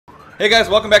Hey guys,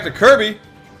 welcome back to Kirby.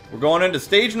 We're going into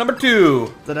stage number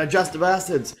 2. The digestive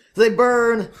acids. They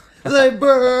burn. They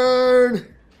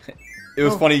burn. It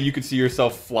was funny, you could see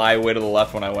yourself fly way to the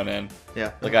left when I went in.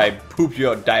 Yeah. Like I pooped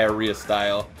you out diarrhea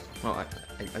style. Well,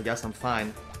 I guess I'm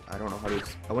fine. I don't know how to...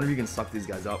 I wonder if you can suck these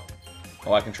guys up.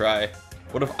 Oh, I can try.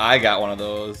 What if I got one of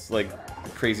those, like,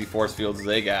 crazy force fields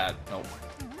they got? Nope.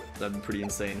 That'd be pretty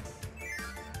insane.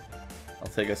 I'll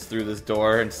take us through this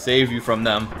door and save you from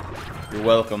them. You're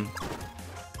welcome.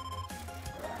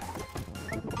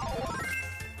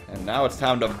 And now it's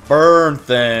time to burn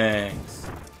things.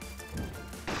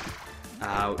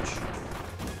 Ouch.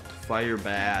 Fire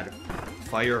bad.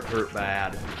 Fire hurt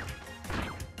bad.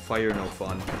 Fire no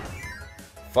fun.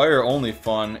 Fire only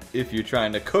fun if you're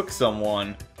trying to cook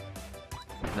someone.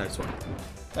 Nice one.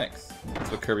 Thanks.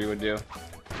 That's what Kirby would do.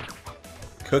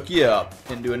 Cook you up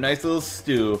into a nice little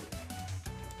stew.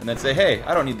 And then say, hey,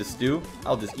 I don't need the stew.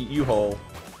 I'll just eat you whole.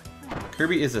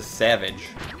 Kirby is a savage.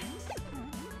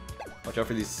 Watch out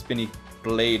for these spinny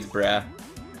blades, brah.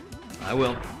 I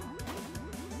will.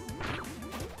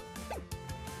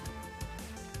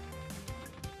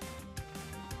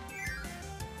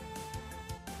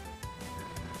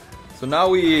 So now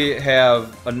we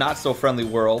have a not-so-friendly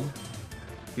world.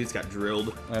 He just got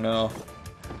drilled. I know.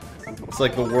 It's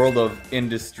like the world of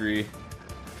industry.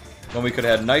 When we could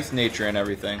have had nice nature and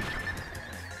everything.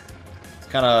 It's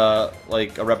kind of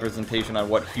like a representation on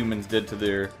what humans did to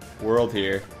their world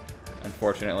here,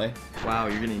 unfortunately. Wow,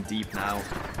 you're getting deep now.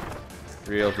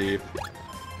 Real deep.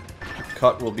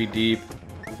 Cut will be deep.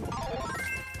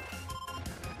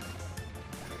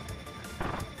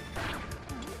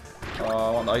 Oh,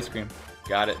 I want the ice cream.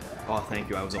 Got it. Oh, thank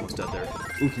you. I was almost dead there.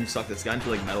 Ooh, can you suck this guy into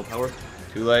like metal power?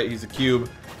 Too late. He's a cube.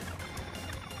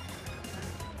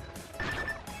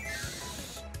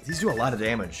 These do a lot of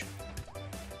damage.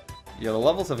 Yeah, the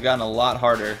levels have gotten a lot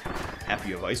harder. Happy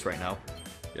you have ice right now.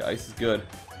 Yeah, ice is good.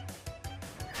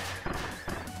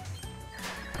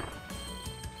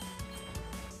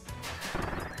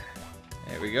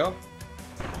 There we go.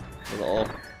 A little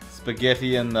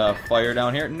spaghetti in the fire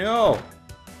down here. No!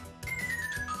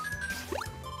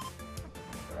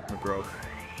 It broke.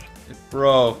 It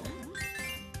broke.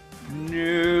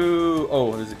 No!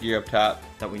 Oh, there's a gear up top.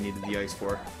 That we needed the ice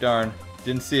for. Darn.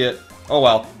 Didn't see it. Oh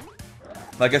well.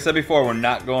 Like I said before, we're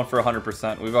not going for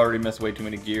 100%. We've already missed way too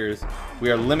many gears. We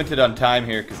are limited on time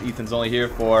here because Ethan's only here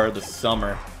for the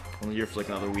summer. Only here for like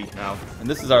another week now. And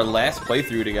this is our last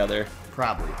playthrough together.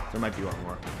 Probably. There might be one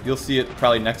more. You'll see it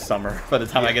probably next summer by the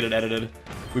time I get it edited.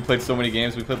 We played so many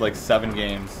games. We played like 7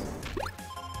 games.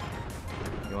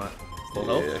 You want full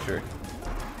health? Yeah, sure.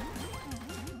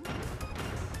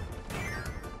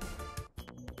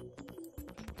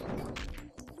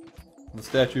 I'm a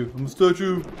statue. I'm a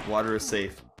statue. Water is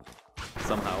safe.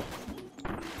 Somehow.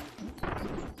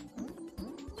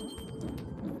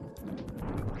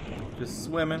 Just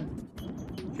swimming.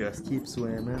 Just keep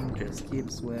swimming. Just keep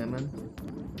swimming.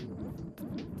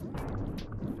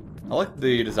 I like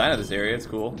the design of this area. It's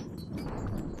cool.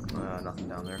 Nothing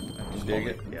down there. Just dig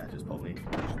it. Yeah, just pull me.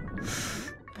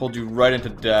 Pulled you right into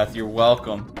death. You're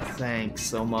welcome. Thanks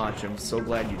so much. I'm so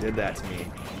glad you did that to me.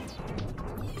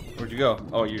 Where'd you go?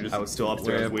 Oh, you just... I was still up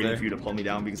there. I way was up waiting there. for you to pull me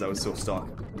down because I was so stuck.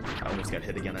 I almost got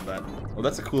hit again, I bet. Well,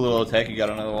 that's a cool little attack you got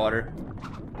under the water.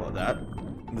 What, that?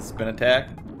 The spin attack.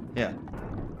 Yeah.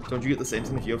 Don't you get the same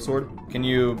thing if you have sword? Can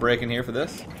you break in here for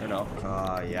this? Or no?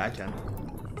 Yeah, I can.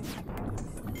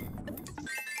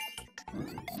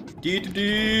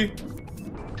 D-D-D!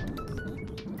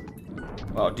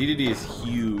 Wow, DDD is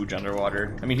huge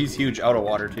underwater. I mean, he's huge out of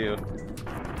water, too.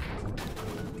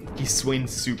 He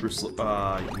swings super slow.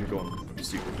 You're going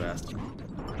super fast.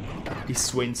 He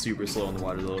swings super slow in the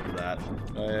water, though. Look at that.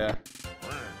 Oh, yeah.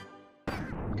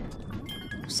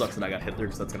 Sucks that I got hit there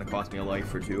because that's going to cost me a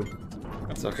life or 2.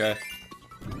 That's okay.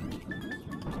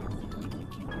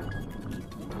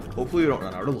 Hopefully we don't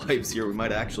run out of lives here. We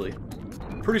might actually.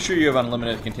 Pretty sure you have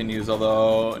unlimited continues,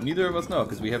 although neither of us know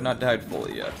because we have not died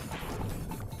fully yet.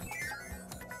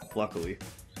 Luckily.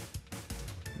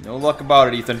 No luck about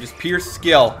it, Ethan. Just pure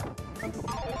skill.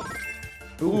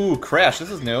 Ooh, crash.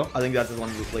 This is new. I think that's the one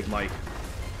with like Mike.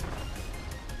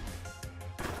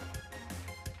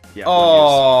 Yeah.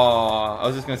 Oh, I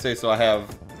was just gonna say, so I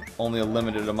have only a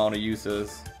limited amount of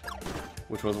uses,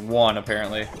 which was 1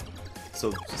 apparently.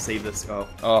 So save this. Oh.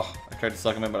 Oh, I tried to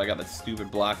suck him in, but I got that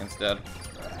stupid block instead.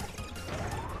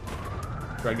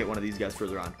 Try to get one of these guys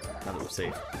further on. Now that we're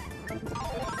safe.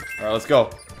 All right, let's go.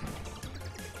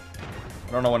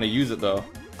 I don't know when to use it though.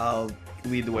 I'll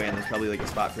lead the way, and there's probably like a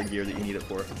spot for gear that you need it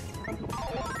for.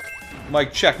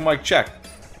 Mic check, mic check.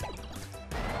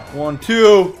 1,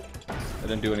 2. That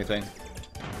didn't do anything.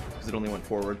 Because it only went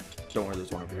forward. Don't worry,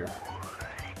 there's one over here.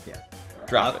 Yeah.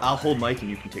 Drop it. I'll hold Mike and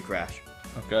you can take Crash.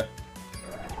 Okay.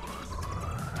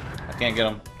 I can't get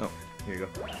him. Oh, here you go.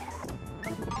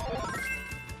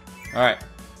 Alright.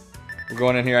 We're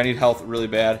going in here. I need health really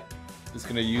bad. Just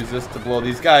gonna use this to blow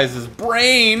these guys'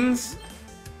 brains!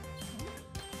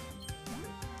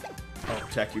 I'll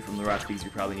protect you from the rest because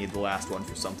you probably need the last one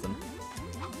for something.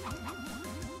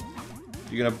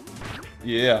 You're gonna...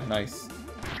 Yeah, nice.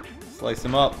 Slice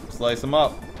him up. Slice him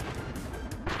up.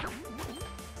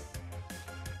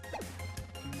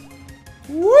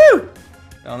 Woo!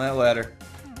 Down that ladder.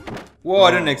 Whoa,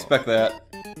 I didn't expect that.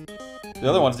 The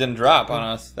other ones didn't drop on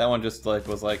us. That one just like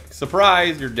was like,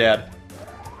 surprise, you're dead.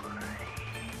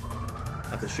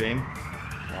 That's a shame.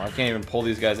 Oh, I can't even pull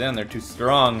these guys in. They're too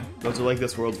strong. Those are like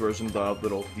this world's version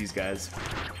of these guys.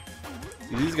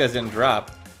 See, these guys didn't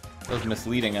drop. That was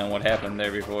misleading on what happened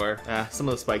there before. Some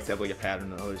of the spikes have like a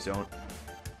pattern and others don't.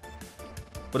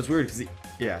 But it's weird because,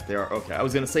 yeah, they are. Okay, I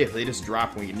was going to say if they just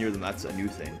drop when we get near them, that's a new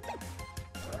thing.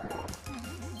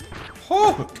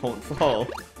 Oh! Don't fall.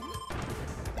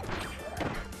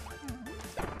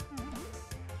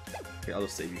 Okay, I'll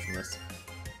just save you from this.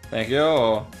 Thank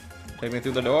you. Take me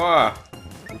through the door.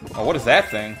 Oh, what is that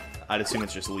thing? I'd assume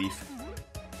it's just a leaf.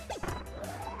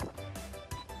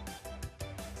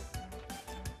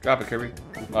 Drop it, Kirby.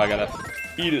 Oh, I gotta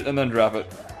eat it and then drop it.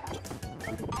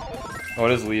 Oh,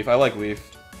 it is Leaf. I like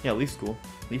Leaf. Yeah, Leaf's cool.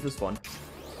 Leaf is fun.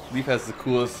 Leaf has the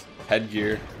coolest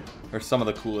headgear. Or some of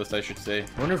the coolest, I should say.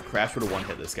 I wonder if Crash would have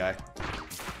one-hit this guy.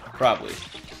 Probably.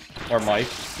 Or Mike.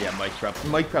 Yeah, Mike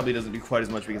probably doesn't do quite as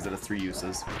much because it has 3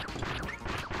 uses.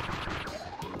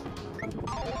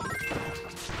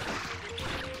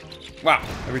 Wow.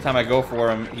 Every time I go for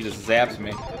him, he just zaps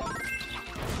me.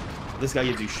 This guy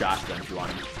gives you shotgun if you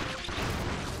want him.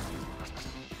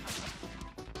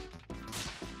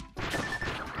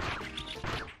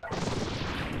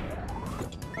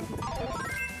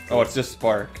 Oh, it's just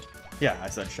Spark. Yeah, I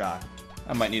said shot.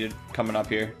 I might need it coming up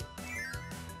here.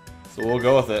 So we'll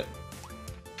go with it.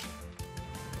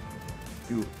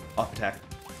 Ooh, up attack.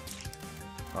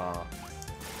 I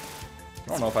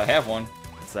don't know if I have one.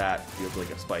 What's that? You have like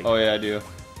a spike. Oh yeah, I do.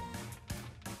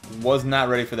 Was not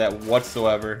ready for that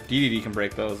whatsoever. DDD can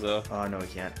break those though. No, he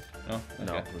can't. No? Okay.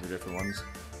 No, those are different ones.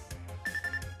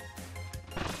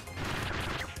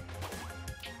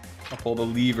 I'll pull the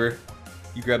lever.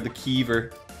 You grab the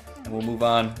keyver. And we'll move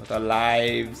on with our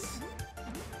lives.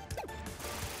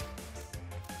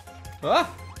 Ah!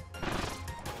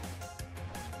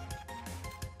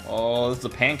 Oh, this is a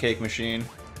pancake machine.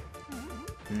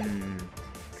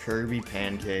 Kirby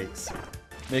pancakes.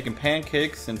 Making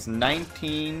pancakes since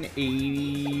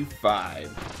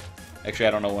 1985. Actually,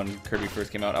 I don't know when Kirby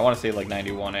first came out. I want to say like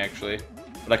 91 actually.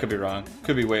 But I could be wrong.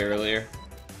 Could be way earlier.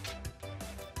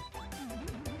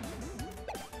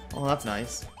 Oh, that's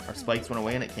nice. Our spikes went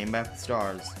away and it came back with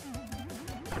stars.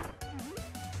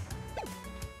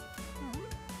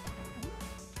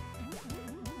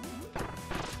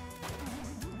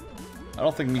 I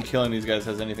don't think me killing these guys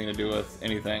has anything to do with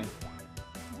anything.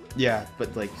 Yeah,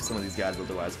 but like some of these guys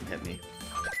otherwise can hit me.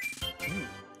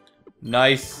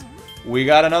 Nice. We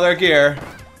got another gear.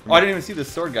 Oh, I didn't even see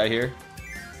this sword guy here.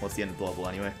 What's the end of the level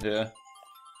anyway? Yeah.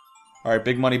 Alright,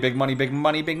 big money, big money, big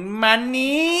money, big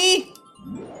money!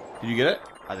 Did you get it?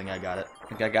 I think I got it. I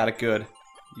think I got it good.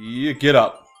 You get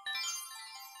up.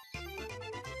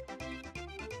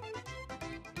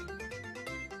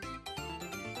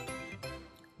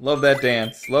 Love that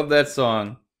dance. Love that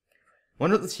song.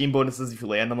 Wonder what the team bonus is if you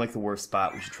land on like the worst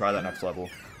spot. We should try that next level.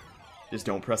 Just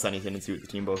don't press anything and see what the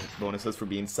team bonus is for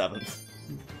being 7th.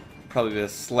 Probably a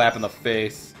slap in the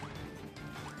face.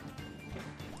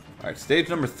 Alright, stage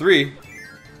number 3. I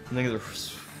think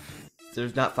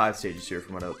there's not 5 stages here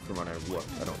from what I looked,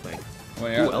 I don't think. Oh,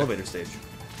 yeah. Ooh, elevator stage.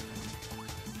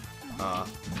 I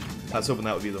was hoping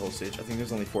that would be the whole stage. I think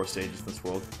there's only 4 stages in this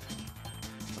world.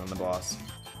 On the boss.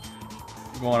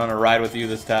 Going on a ride with you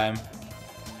this time.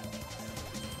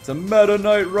 It's a Meta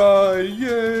Knight ride!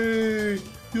 Yay!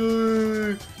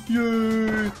 Yay!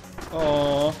 Yay!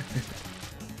 Aww.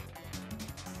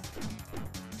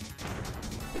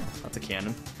 That's a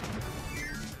cannon.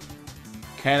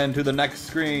 Cannon to the next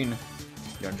screen.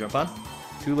 You wanna jump on?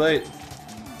 Too late.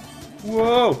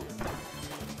 Whoa!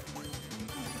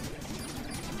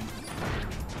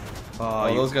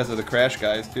 Oh, those guys are the crash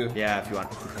guys too. Yeah, if you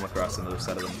want to come across another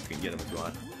set of them, you can get them if you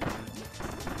want.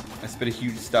 I spit a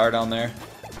huge star down there.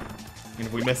 And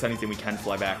if we miss anything, we can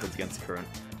fly backwards against the current.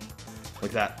 Like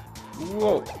that.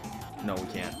 Whoa! No, we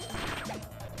can't.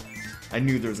 I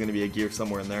knew there was going to be a gear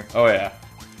somewhere in there. Oh yeah.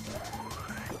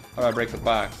 How do I break the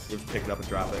box? You have to pick it up and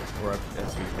drop it, or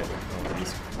as you hit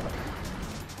it,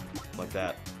 like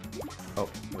that. Oh,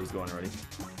 he's going already.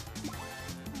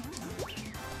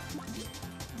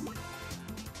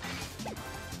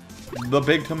 The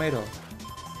big tomato.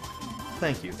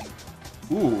 Thank you.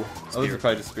 Ooh, those Spear. are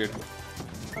probably just speared.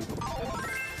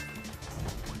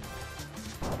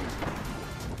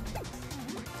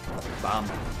 Bomb.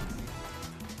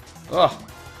 Ugh.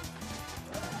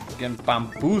 Getting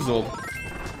bamboozled.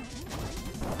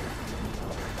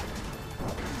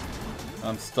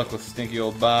 I'm stuck with stinky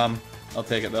old bomb. I'll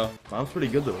take it though. Bomb's pretty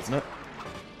good though, isn't it?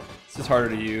 It's just harder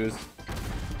to use.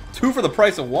 2 for the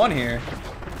price of 1 here.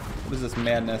 What is this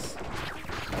madness?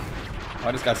 Oh,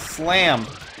 I just got slammed.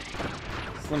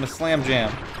 Slam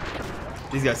jam.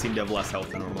 These guys seem to have less health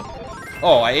than normal.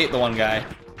 Oh, I ate the one guy.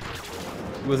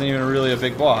 He wasn't even really a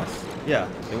big boss. Yeah,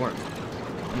 they weren't.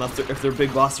 Unless if they're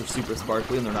big boss, they're super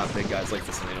sparkly, and they're not big guys like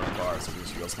this, and they don't have bars, so they're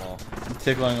just real small. I'm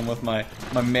tickling him with my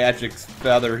magic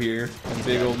feather here. My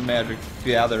big old magic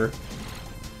feather.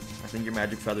 I think your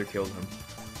magic feather killed him.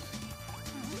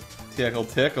 Tickle,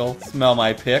 tickle. Smell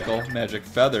my pickle. Magic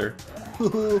feather.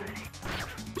 Oh,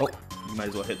 you might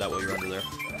as well hit that while you're under there.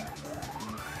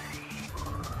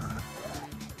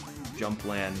 Jump,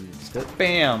 land, spit.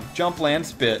 Bam! Jump, land,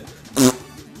 spit.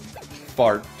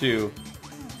 Fart, too.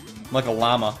 I'm like a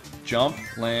llama. Jump,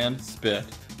 land, spit.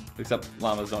 Except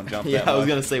llamas don't jump Yeah, that I was much.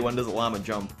 gonna say, when does a llama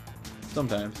jump?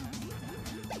 Sometimes.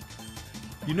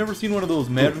 You never seen one of those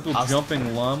magical I'll-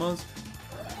 jumping llamas?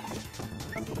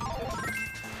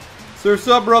 Surf's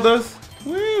up, brothers!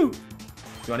 Woo! You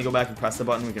wanna go back and press the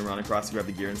button? We can run across and grab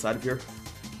the gear inside of here.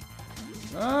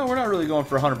 We're not really going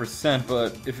for 100%,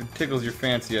 but if it tickles your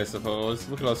fancy, I suppose.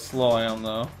 Look at how slow I am,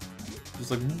 though.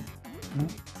 Just like...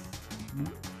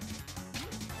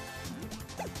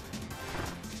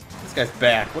 This guy's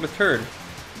back. What a turd.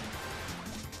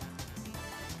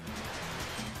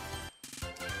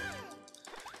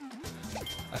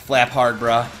 I flap hard,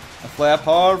 bruh. I flap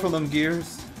hard from them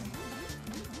gears.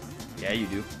 Yeah, you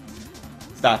do.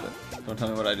 Stop it. Don't tell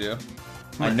me what I do.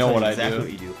 I know what I exactly do.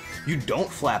 what you do. You don't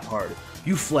flap hard.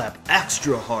 You flap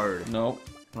extra hard. Nope.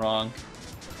 Wrong.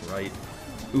 Right.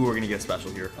 Ooh, we're gonna get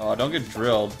special here. Oh, don't get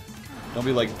drilled. Don't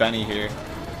be like Benny here.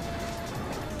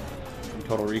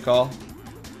 Total Recall.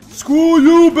 Screw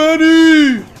you,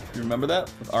 Benny! You remember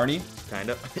that? With Arnie?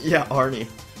 Kinda. Yeah, Arnie.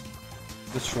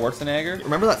 With Schwarzenegger?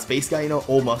 Remember that space guy, you know,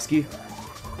 Old Muskie?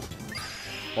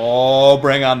 Oh,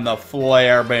 bring on the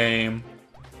flare beam.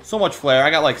 So much flare.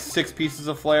 I got like 6 pieces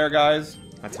of flare, guys.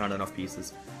 That's not enough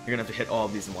pieces. You're gonna have to hit all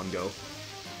of these in one go.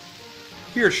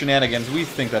 Here, shenanigans, we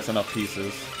think that's enough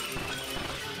pieces.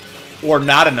 Or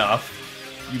not enough.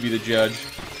 You be the judge.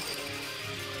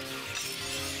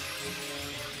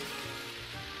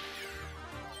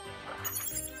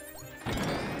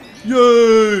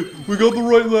 Yay! We got the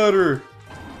right ladder!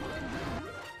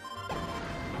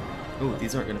 Ooh,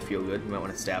 these aren't gonna feel good. You might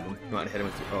want to stab them. You might want to hit them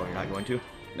with your... Oh, you're not going to?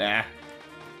 Nah.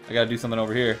 I gotta do something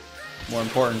over here. More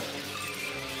important.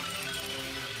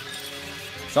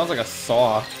 Sounds like a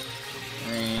saw.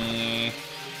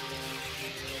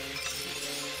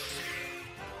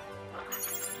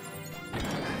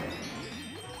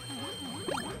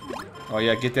 Oh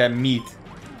yeah, get that meat.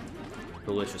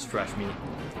 Delicious fresh meat.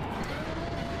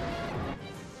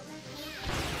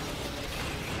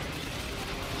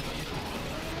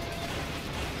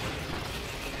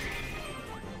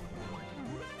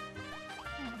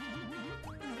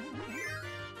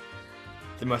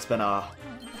 There must have been a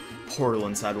portal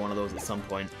inside one of those at some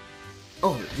point.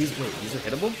 Oh, these are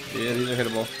hittable? Yeah, these are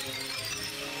hittable.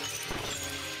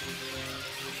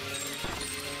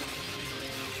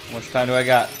 How much time do I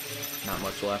got? Not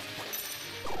much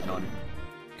left. None.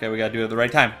 Okay, we gotta do it at the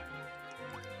right time.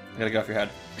 I gotta get off your head.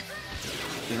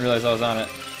 Didn't realize I was on it.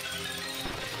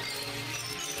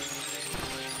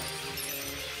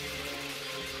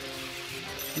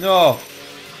 No!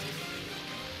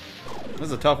 This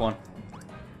is a tough one.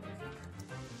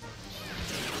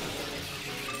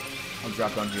 I'll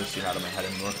drop down here so you're not on my head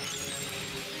anymore.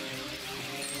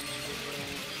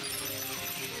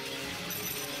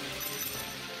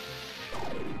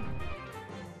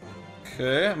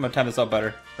 Okay, I'm gonna time this out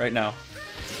better. Right now.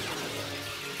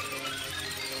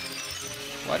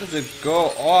 Why does it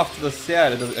go off to the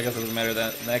side? I guess it doesn't matter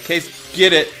that. In that case,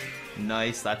 get it!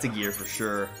 Nice, that's a gear for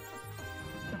sure.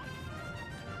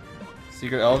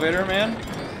 Secret elevator, man?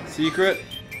 Secret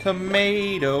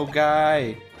tomato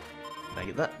guy. Can I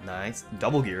get that? Nice.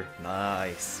 Double gear.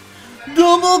 Nice.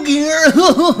 Double gear!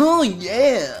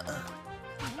 Yeah!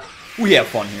 We have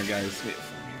fun here, guys. We have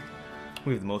fun here.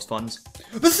 We have the most funds.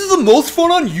 This is the most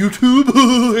fun on YouTube,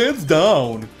 hands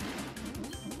down.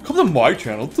 Come to my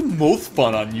channel. It's the most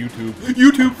fun on YouTube.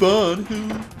 YouTube fun.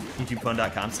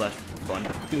 YouTubefun.com/fun.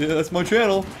 Yeah, that's my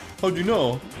channel. How'd you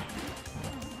know?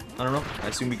 I don't know. I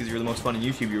assume because you're the most fun on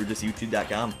YouTube, you were just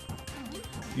YouTube.com.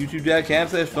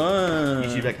 YouTube.com/fun.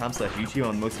 YouTube.com/YouTube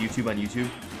on most YouTube on YouTube.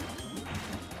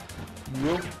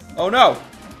 Oh no!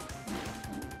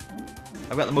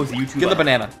 I've got the most YouTube. Get the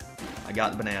banana. I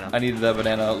got the banana. I needed that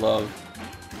banana, love.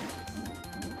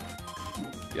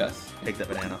 Yes. Take that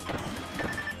banana.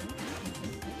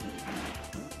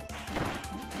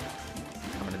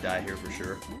 I'm gonna die here for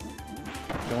sure.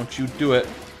 Don't you do it.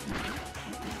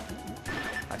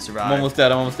 I survived. I'm almost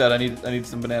dead. I'm almost dead. I need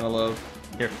some banana love.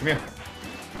 Here, come here.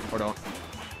 Or don't.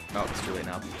 Oh, it's too late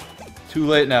now. Too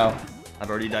late now. I've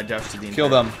already digested the Kill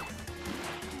them.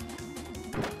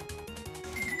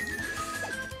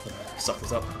 Suck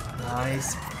this up.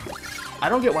 Nice. I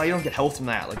don't get why you don't get health from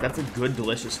that. Like, that's a good,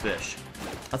 delicious fish.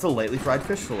 That's a lightly fried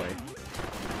fish fillet.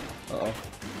 Uh-oh.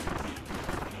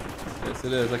 Yes,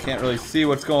 it is. I can't really see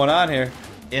what's going on here.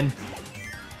 In.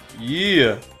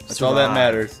 Yeah. That's all that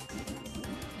matters.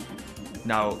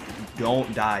 Now,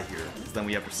 don't die here, because then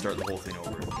we have to start the whole thing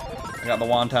over. I got the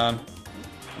wonton.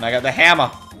 And I got the hammer.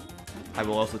 I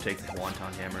will also take the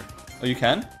wonton hammer. Oh, you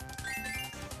can?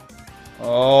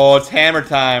 Oh, it's hammer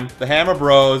time. The Hammer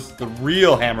Bros. The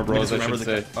real Hammer Bros, I should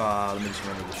say. Let me just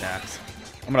remember the attacks.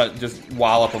 I'm gonna just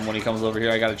wallop him when he comes over here.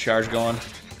 I got a charge going.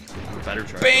 Better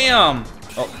charge. Bam!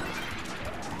 Oh.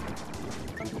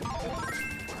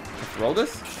 Throw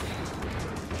this?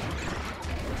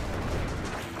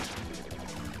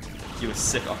 You a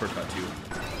sick uppercut, too.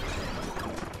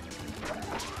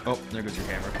 Oh, there goes your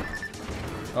hammer.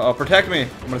 Uh-oh, protect me.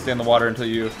 I'm gonna stay in the water until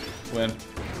you win.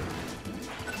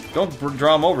 Don't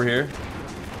draw him over here.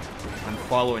 I'm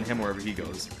following him wherever he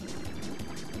goes.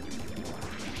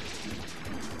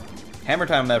 Hammer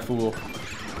time that fool.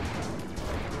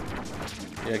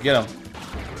 Yeah, get him.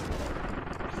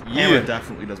 Hammer Yeah.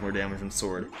 definitely does more damage than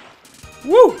sword.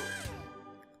 Woo!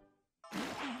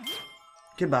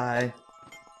 Goodbye.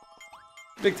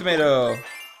 Big tomato.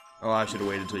 Oh, I should have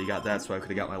waited until you got that so I could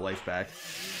have got my life back.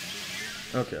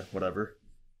 Okay, whatever.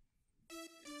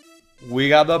 We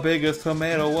got the biggest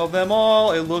tomato of them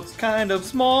all. It looks kind of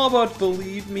small, but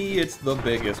believe me, it's the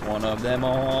biggest one of them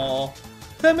all.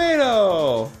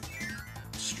 Tomato!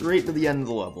 Straight to the end of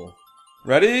the level.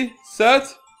 Ready, set,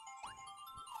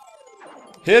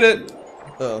 hit it.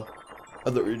 Oh.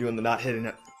 I thought we were doing the not hitting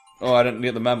it. Oh, I didn't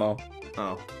get the memo.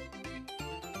 Oh.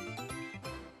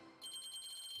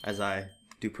 As I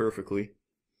do perfectly.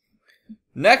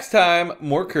 Next time,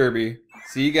 more Kirby.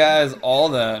 See you guys all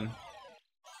then.